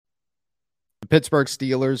The Pittsburgh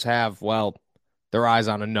Steelers have, well, their eyes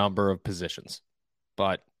on a number of positions,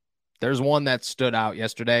 but there's one that stood out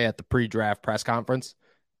yesterday at the pre-draft press conference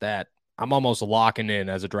that I'm almost locking in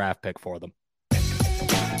as a draft pick for them.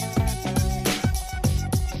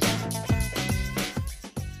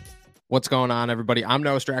 What's going on, everybody? I'm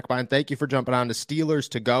Noah Strackbein. Thank you for jumping on to Steelers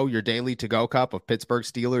to Go, your daily to-go cup of Pittsburgh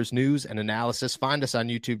Steelers news and analysis. Find us on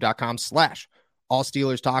youtube.com/All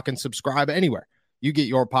Steelers Talk and subscribe anywhere you get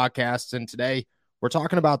your podcasts. And today we're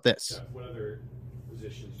talking about this. What other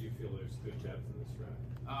positions do you feel there's good depth in this draft?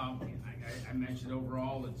 I mentioned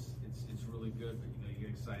overall it's really good, but you get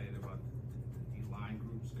excited about the D-line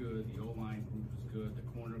group's good, the O-line group is good, the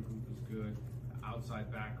corner group is good, the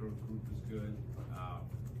outside backer group is good.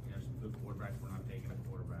 There's some good quarterbacks. We're not taking a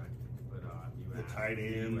quarterback, but The tight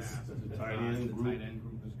end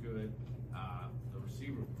group is good. The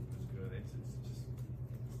receiver group is good.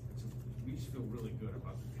 We just feel really good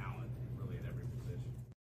about the talent really at every position.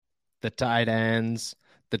 The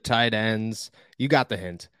tight ends. You got the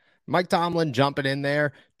hint. Mike Tomlin jumping in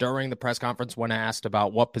there during the press conference when asked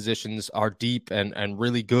about what positions are deep and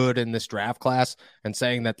really good in this draft class and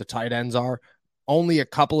saying that the tight ends are only a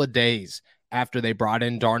couple of days after they brought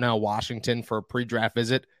in Darnell Washington for a pre-draft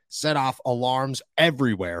visit, set off alarms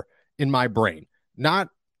everywhere in my brain. Not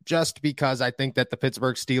just because I think that the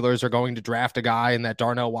Pittsburgh Steelers are going to draft a guy and that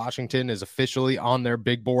Darnell Washington is officially on their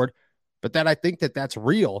big board, but that I think that that's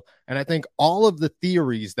real. And I think all of the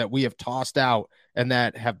theories that we have tossed out and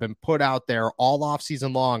that have been put out there all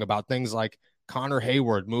offseason long about things like Connor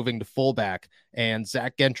Hayward moving to fullback and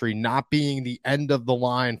Zach Gentry not being the end of the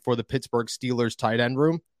line for the Pittsburgh Steelers tight end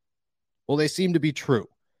room, well, they seem to be true.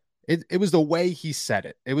 It was the way he said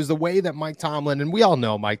it. It was the way that Mike Tomlin, and we all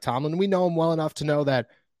know Mike Tomlin, we know him well enough to know that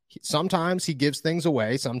sometimes he gives things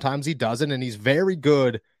away, sometimes he doesn't, and he's very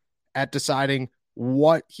good at deciding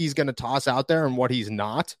what he's going to toss out there and what he's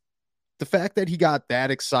not. The fact that he got that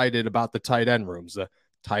excited about the tight end rooms, the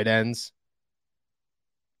tight ends,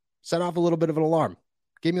 set off a little bit of an alarm,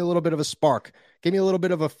 gave me a little bit of a spark, gave me a little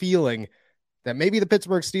bit of a feeling that maybe the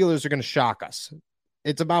Pittsburgh Steelers are going to shock us.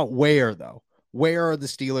 It's about where, though. Where are the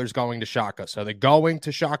Steelers going to shock us? Are they going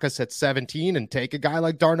to shock us at 17 and take a guy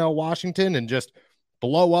like Darnell Washington and just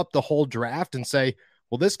blow up the whole draft and say,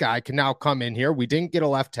 well, this guy can now come in here. We didn't get a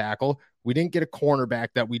left tackle. We didn't get a cornerback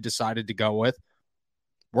that we decided to go with.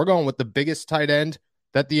 We're going with the biggest tight end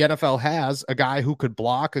that the NFL has, a guy who could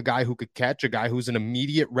block, a guy who could catch, a guy who's an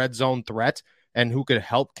immediate red zone threat and who could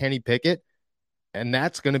help Kenny Pickett. And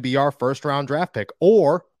that's going to be our first round draft pick.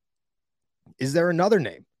 Or is there another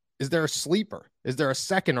name? Is there a sleeper? Is there a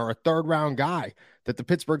second or a third round guy that the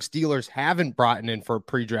Pittsburgh Steelers haven't brought in for a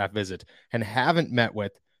pre-draft visit and haven't met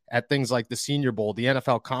with at things like the Senior Bowl, the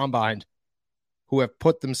NFL Combine, who have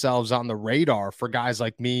put themselves on the radar for guys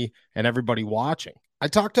like me and everybody watching? I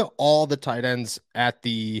talked to all the tight ends at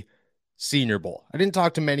the Senior Bowl. I didn't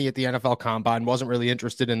talk to many at the NFL Combine, wasn't really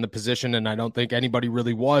interested in the position, and I don't think anybody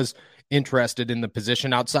really was interested in the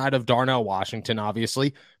position outside of Darnell Washington,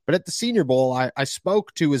 obviously. But at the Senior Bowl, I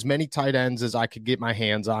spoke to as many tight ends as I could get my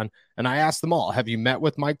hands on, and I asked them all, have you met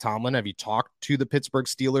with Mike Tomlin? Have you talked to the Pittsburgh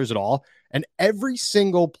Steelers at all? And every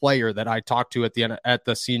single player that I talked to at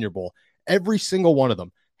the Senior Bowl, every single one of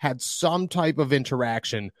them had some type of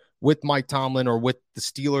interaction with Mike Tomlin or with the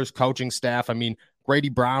Steelers coaching staff. I mean, Grady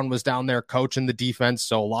Brown was down there coaching the defense,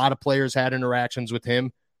 so a lot of players had interactions with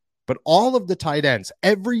him. But all of the tight ends,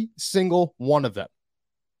 every single one of them,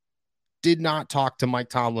 did not talk to Mike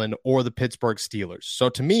Tomlin or the Pittsburgh Steelers. So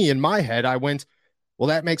to me, in my head, I went, well,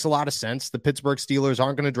 that makes a lot of sense. The Pittsburgh Steelers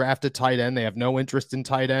aren't going to draft a tight end. They have no interest in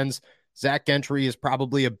tight ends. Zach Gentry is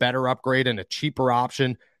probably a better upgrade and a cheaper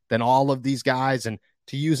option than all of these guys. And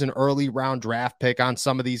to use an early round draft pick on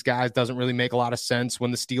some of these guys doesn't really make a lot of sense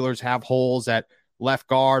when the Steelers have holes at left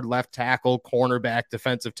guard, left tackle, cornerback,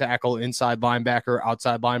 defensive tackle, inside linebacker,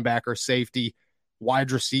 outside linebacker, safety,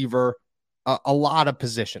 wide receiver, a lot of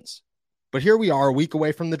positions. But here we are a week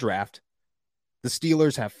away from the draft. The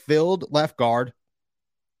Steelers have filled left guard.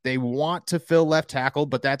 They want to fill left tackle,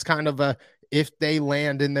 but that's kind of a if they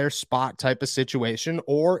land in their spot type of situation,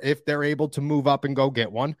 or if they're able to move up and go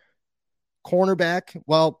get one. Cornerback,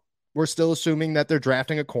 well, we're still assuming that they're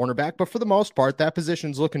drafting a cornerback, but for the most part, that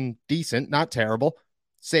position's looking decent, not terrible.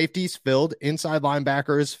 Safety's filled. Inside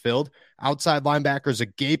linebacker is filled. Outside linebacker is a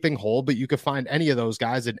gaping hole, but you could find any of those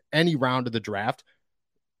guys in any round of the draft.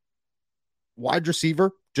 Wide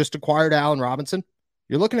receiver, just acquired Allen Robinson.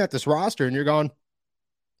 You're looking at this roster and you're going,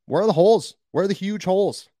 where are the holes? Where are the huge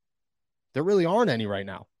holes? There really aren't any right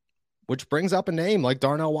now, which brings up a name like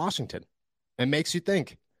Darnell Washington and makes you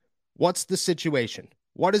think, what's the situation?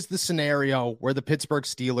 What is the scenario where the Pittsburgh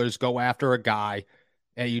Steelers go after a guy,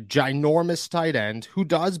 a ginormous tight end, who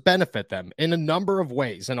does benefit them in a number of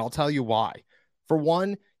ways? And I'll tell you why. For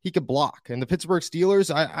one, he could block. And the Pittsburgh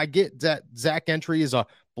Steelers, I get that Zach Gentry is a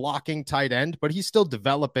blocking tight end, but he's still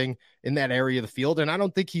developing in that area of the field. And I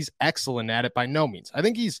don't think he's excellent at it by no means. I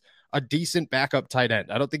think he's a decent backup tight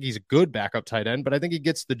end. I don't think he's a good backup tight end, but I think he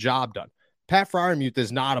gets the job done. Pat Freiermuth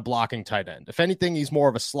is not a blocking tight end. If anything, he's more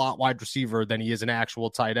of a slot wide receiver than he is an actual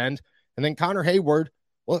tight end. And then Connor Hayward,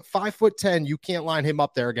 well, at 5'10", you can't line him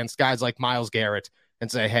up there against guys like Myles Garrett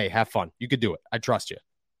and say, hey, have fun. You could do it. I trust you.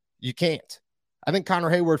 You can't. I think Connor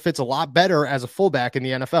Hayward fits a lot better as a fullback in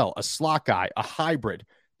the NFL, a slot guy, a hybrid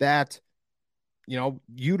that,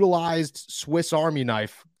 utilized Swiss Army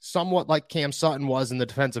knife, somewhat like Cam Sutton was in the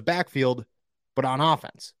defensive backfield, but on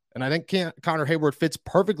offense. And I think Connor Hayward fits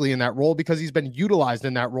perfectly in that role because he's been utilized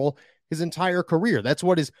in that role his entire career. That's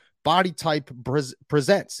what his body type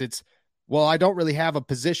presents. It's, well, I don't really have a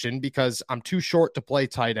position because I'm too short to play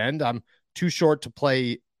tight end. I'm too short to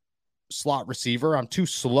play slot receiver. I'm too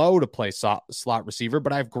slow to play slot receiver,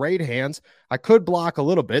 but I have great hands. I could block a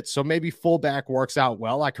little bit, so maybe fullback works out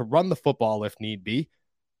well. I could run the football if need be.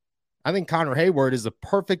 I think Connor Hayward is the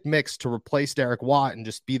perfect mix to replace Derek Watt and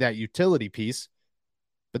just be that utility piece.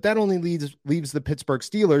 But that only leaves the Pittsburgh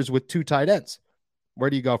Steelers with two tight ends. Where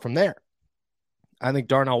do you go from there? I think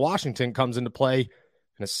Darnell Washington comes into play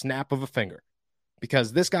in a snap of a finger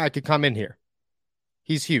because this guy could come in here.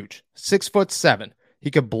 He's huge, 6'7". He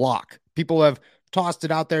could block. People have tossed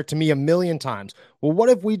it out there to me a million times. Well, what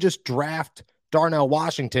if we just draft Darnell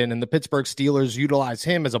Washington and the Pittsburgh Steelers utilize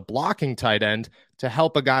him as a blocking tight end to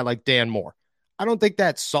help a guy like Dan Moore? I don't think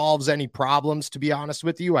that solves any problems, to be honest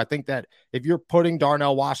with you. I think that if you're putting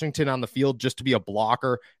Darnell Washington on the field just to be a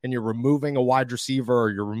blocker and you're removing a wide receiver or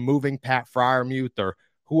you're removing Pat Freiermuth or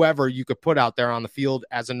whoever you could put out there on the field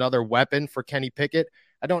as another weapon for Kenny Pickett,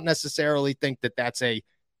 I don't necessarily think that that's a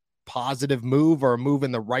positive move or a move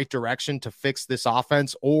in the right direction to fix this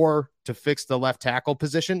offense or to fix the left tackle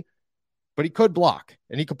position. But he could block,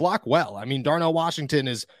 and he could block well. I mean, Darnell Washington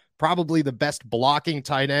is probably the best blocking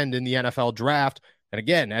tight end in the NFL draft. And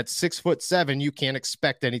again, at 6'7", you can't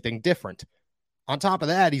expect anything different. On top of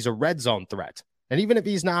that, he's a red zone threat. And even if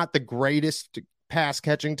he's not the greatest pass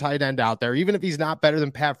catching tight end out there, even if he's not better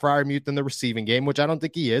than Pat Freiermuth in the receiving game, which I don't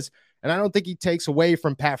think he is, and I don't think he takes away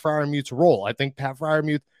from Pat Freiermuth's role. I think Pat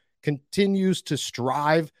Freiermuth continues to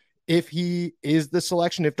strive if he is the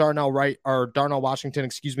selection, if Darnell Washington,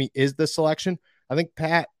 is the selection. I think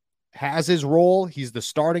Pat has his role. He's the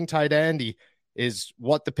starting tight end. He is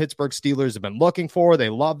what the Pittsburgh Steelers have been looking for. They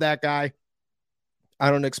love that guy.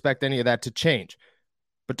 I don't expect any of that to change.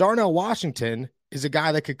 But Darnell Washington is a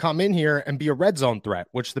guy that could come in here and be a red zone threat,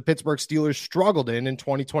 which the Pittsburgh Steelers struggled in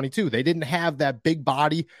 2022. They didn't have that big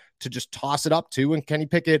body to just toss it up to, and Kenny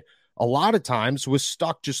Pickett a lot of times was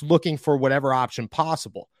stuck just looking for whatever option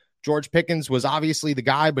possible. George Pickens was obviously the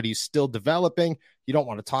guy, but he's still developing. You don't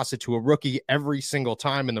want to toss it to a rookie every single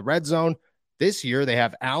time in the red zone. This year, they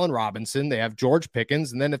have Allen Robinson, they have George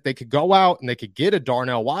Pickens, and then if they could go out and they could get a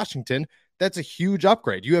Darnell Washington, that's a huge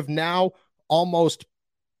upgrade. You have now almost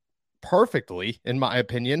perfectly, in my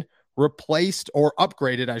opinion, replaced or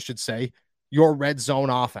upgraded, I should say, your red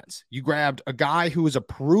zone offense. You grabbed a guy who is a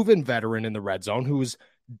proven veteran in the red zone, who is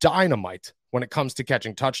dynamite when it comes to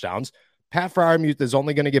catching touchdowns. Pat Freiermuth is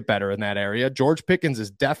only going to get better in that area. George Pickens is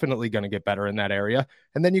definitely going to get better in that area.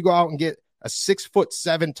 And then you go out and get a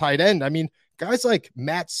 6'7" tight end. I mean, guys like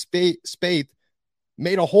Matt Spaeth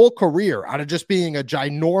made a whole career out of just being a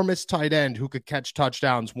ginormous tight end who could catch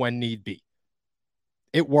touchdowns when need be.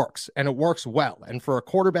 It works, and it works well. And for a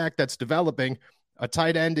quarterback that's developing, a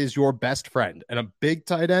tight end is your best friend. And a big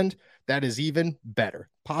tight end, that is even better,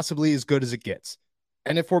 possibly as good as it gets.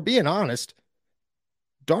 And if we're being honest,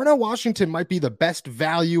 Darnell Washington might be the best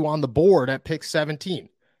value on the board at pick 17.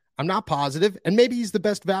 I'm not positive, and maybe he's the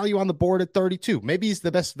best value on the board at 32. Maybe he's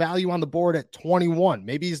the best value on the board at 21.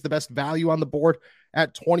 Maybe he's the best value on the board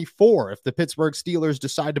at 24 if the Pittsburgh Steelers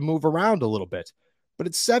decide to move around a little bit. But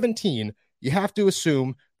at 17, you have to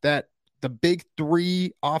assume that the big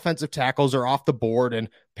three offensive tackles are off the board, and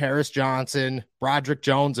Paris Johnson, Broderick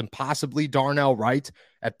Jones, and possibly Darnell Wright.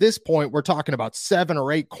 At this point, we're talking about 7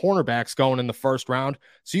 or 8 cornerbacks going in the first round.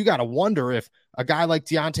 So you got to wonder if a guy like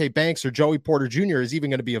Deonte Banks or Joey Porter Jr. is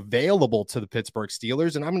even going to be available to the Pittsburgh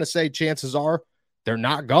Steelers. And I'm going to say chances are they're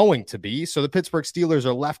not going to be. So the Pittsburgh Steelers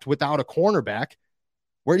are left without a cornerback.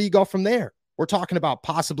 Where do you go from there? We're talking about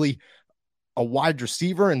possibly a wide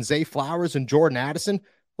receiver and Zay Flowers and Jordan Addison.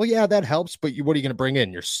 Well, yeah, that helps, but what are you going to bring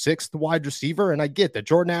in? Your sixth wide receiver? And I get that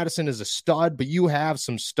Jordan Addison is a stud, but you have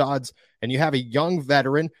some studs, and you have a young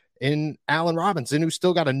veteran in Allen Robinson who's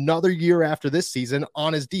still got another year after this season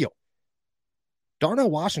on his deal. Darnell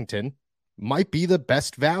Washington might be the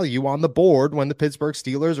best value on the board when the Pittsburgh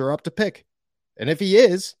Steelers are up to pick. And if he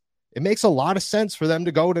is, it makes a lot of sense for them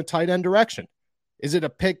to go in a tight end direction. Is it a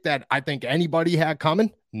pick that I think anybody had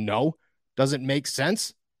coming? No. Does it make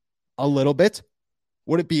sense? A little bit.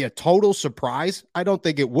 Would it be a total surprise? I don't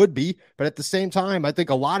think it would be, but at the same time, I think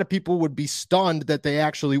a lot of people would be stunned that they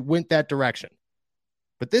actually went that direction.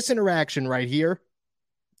 But this interaction right here,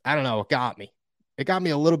 I don't know, it got me. It got me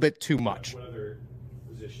a little bit too much. What other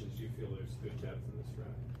positions do you feel there's good depth in this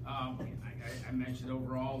draft? I mentioned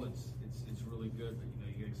overall it's really good, but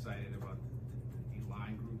you get excited about the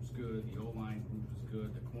line group's good, the O line group is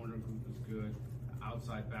good, the corner group is good, the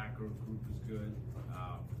outside backer group is good.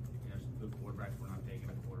 Some good quarterbacks. We're not taking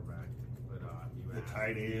a quarterback, but The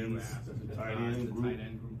tight ends, the tight end group. The tight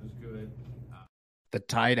end group is good. The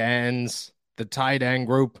tight ends, the tight end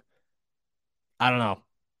group. I don't know.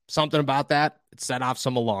 Something about that, it set off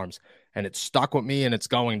some alarms, and it stuck with me, and it's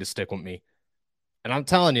going to stick with me. And I'm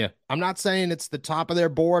telling you, I'm not saying it's the top of their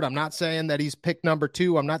board. I'm not saying that he's pick number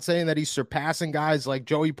 2. I'm not saying that he's surpassing guys like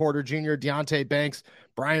Joey Porter Jr., Deontay Banks,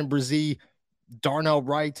 Brian Brzee, Darnell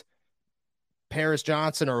Wright, Paris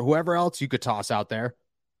Johnson, or whoever else you could toss out there.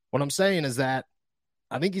 What I'm saying is that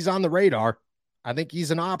I think he's on the radar. I think he's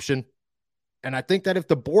an option. And I think that if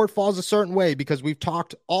the board falls a certain way, because we've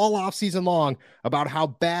talked all offseason long about how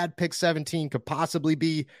bad pick 17 could possibly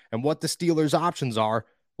be and what the Steelers' options are,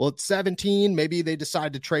 well, at 17, maybe they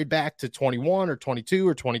decide to trade back to 21 or 22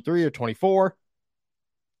 or 23 or 24.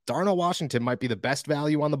 Darnell Washington might be the best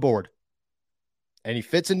value on the board. And he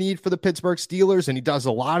fits a need for the Pittsburgh Steelers, and he does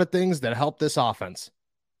a lot of things that help this offense.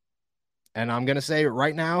 And I'm going to say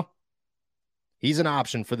right now, he's an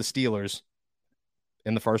option for the Steelers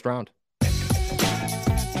in the first round.